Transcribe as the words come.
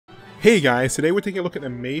Hey guys, today we're taking a look at the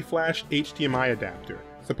Mayflash HDMI adapter.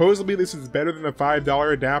 Supposedly this is better than the $5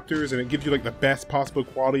 adapters and it gives you like the best possible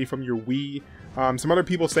quality from your Wii. Some other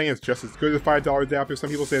people saying it's just as good as a $5 adapter, some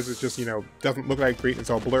people say it's just, doesn't look like great and it's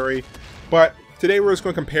all blurry. But today we're just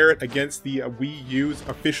going to compare it against the WiiU's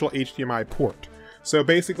official HDMI port. So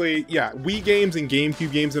basically, yeah, Wii games and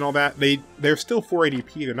GameCube games and all that, they're still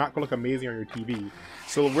 480p, they're not going to look amazing on your TV.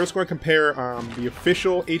 So we're just going to compare the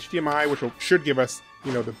official HDMI, which should give us,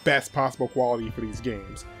 the best possible quality for these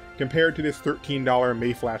games, compared to this $13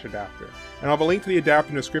 Mayflash adapter. And I'll have a link to the adapter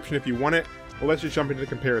in the description if you want it, but let's just jump into the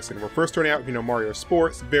comparison. We're first starting out with, Mario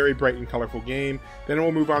Sports, very bright and colorful game, then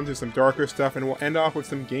we'll move on to some darker stuff, and we'll end off with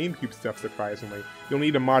some GameCube stuff, surprisingly. You'll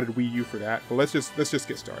need a modded Wii U for that, but let's just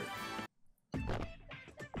get started.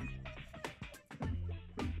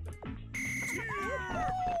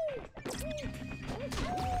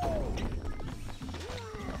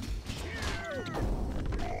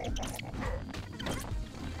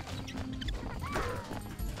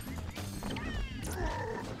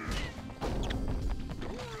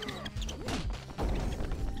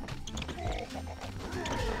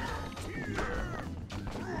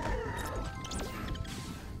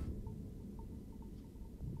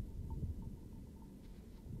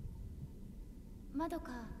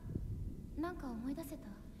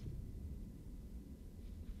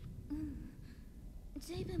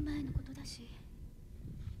ずいぶん前のことだし、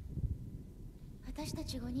私た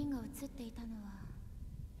ち5人が映っていたのは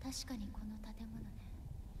確かにこの建物ね。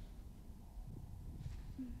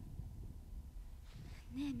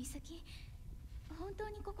ねえ美咲、本当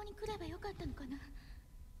にここに来ればよかったのかな。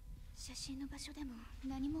写真の場所でも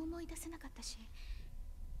何も思い出せなかったし、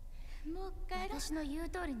もう帰ろう。私の言う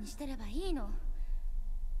通りにしてればいいの。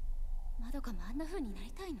まどかもあんな風にな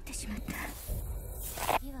りたいの。ってしまった。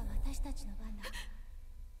次は私たちの番だ。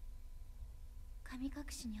神隠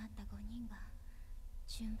しにあった5人が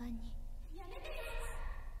順番に。やめてよ。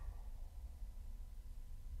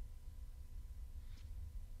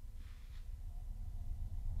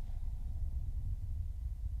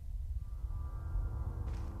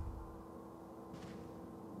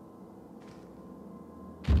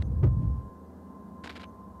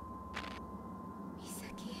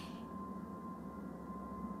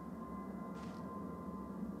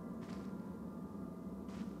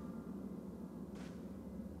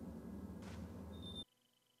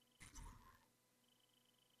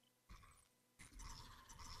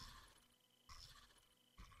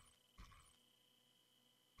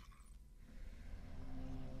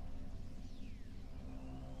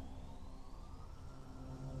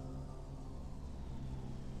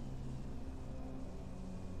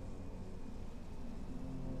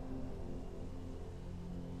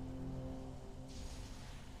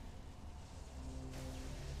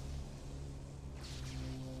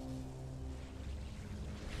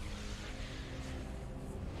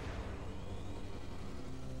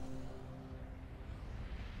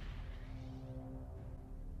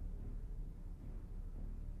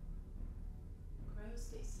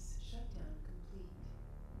Stasis shutdown complete.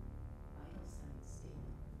 Vital signs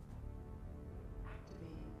stable.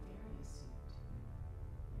 Activating area suit.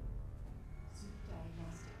 Suit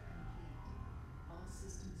diagnostic complete. All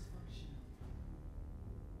systems functional.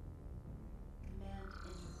 Command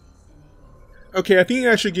interface enabled. Okay, I think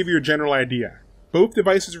that should give you a general idea. Both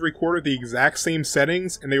devices recorded the exact same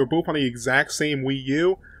settings, and they were both on the exact same Wii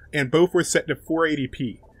U, and both were set to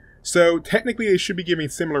 480p. So technically they should be giving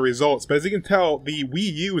similar results, but as you can tell, the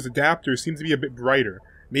Wii U's adapter seems to be a bit brighter.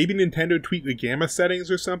 Maybe Nintendo tweaked the gamma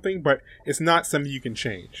settings or something, but it's not something you can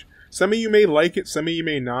change. Some of you may like it, some of you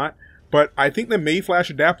may not, but I think the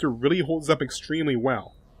Mayflash adapter really holds up extremely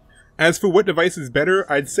well. As for what device is better,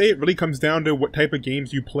 I'd say it really comes down to what type of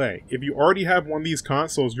games you play. If you already have one of these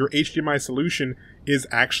consoles, your HDMI solution is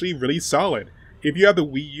actually really solid. If you have the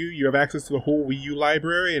Wii U, you have access to the whole Wii U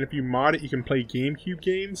library, and if you mod it, you can play GameCube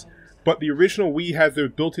games. But the original Wii has their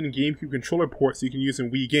built-in GameCube controller ports you can use in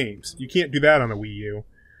Wii games. You can't do that on the Wii U.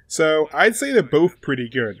 So I'd say they're both pretty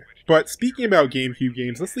good. But speaking about GameCube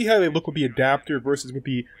games, let's see how they look with the adapter versus with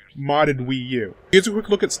the modded Wii U. Here's a quick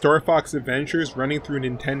look at Star Fox Adventures running through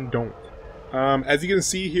Nintendo. As you can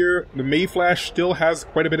see here, the Mayflash still has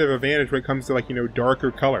quite a bit of advantage when it comes to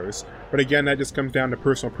darker colors. But again, that just comes down to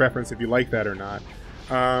personal preference if you like that or not.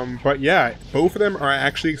 But yeah, both of them are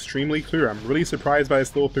actually extremely clear. I'm really surprised by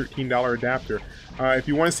this little $13 adapter. If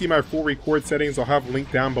you want to see my full record settings, I'll have a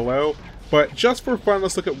link down below. But just for fun,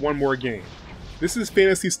 let's look at one more game. This is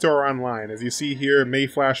Phantasy Star Online. As you see here,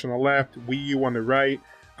 Mayflash on the left, Wii U on the right.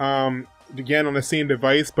 Again, on the same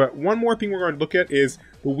device. But one more thing we're going to look at is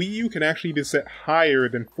the Wii U can actually be set higher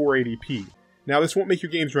than 480p. Now this won't make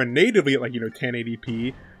your games run natively at like,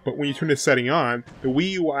 1080p, but when you turn this setting on, the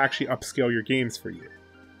Wii U will actually upscale your games for you.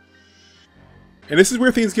 And this is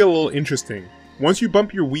where things get a little interesting. Once you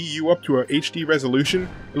bump your Wii U up to a HD resolution,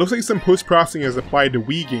 it looks like some post-processing is applied to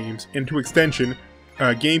Wii games, and to extension,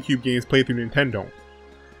 GameCube games played through Nintendo.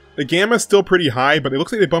 The gamma is still pretty high, but it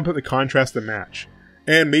looks like they bumped up the contrast to match.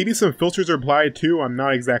 And maybe some filters are applied too, I'm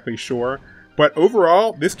not exactly sure. But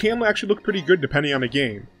overall, this can actually look pretty good depending on the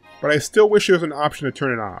game. But I still wish there was an option to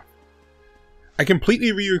turn it off. I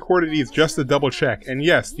completely re-recorded these just to double check, and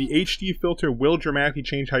yes, the HD filter will dramatically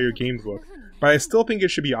change how your games look, but I still think it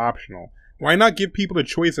should be optional. Why not give people the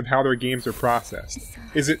choice of how their games are processed?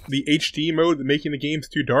 Is it the HD mode making the games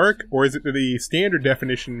too dark, or is it the standard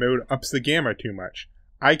definition mode ups the gamma too much?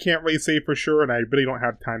 I can't really say for sure, and I really don't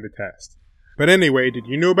have time to test. But anyway, did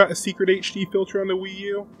you know about a secret HD filter on the Wii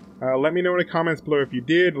U? Let me know in the comments below if you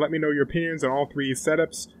did. Let me know your opinions on all three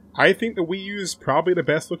setups. I think the Wii U is probably the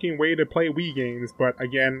best looking way to play Wii games, but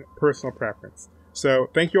again, personal preference. So,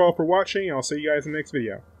 thank you all for watching, and I'll see you guys in the next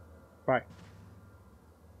video. Bye.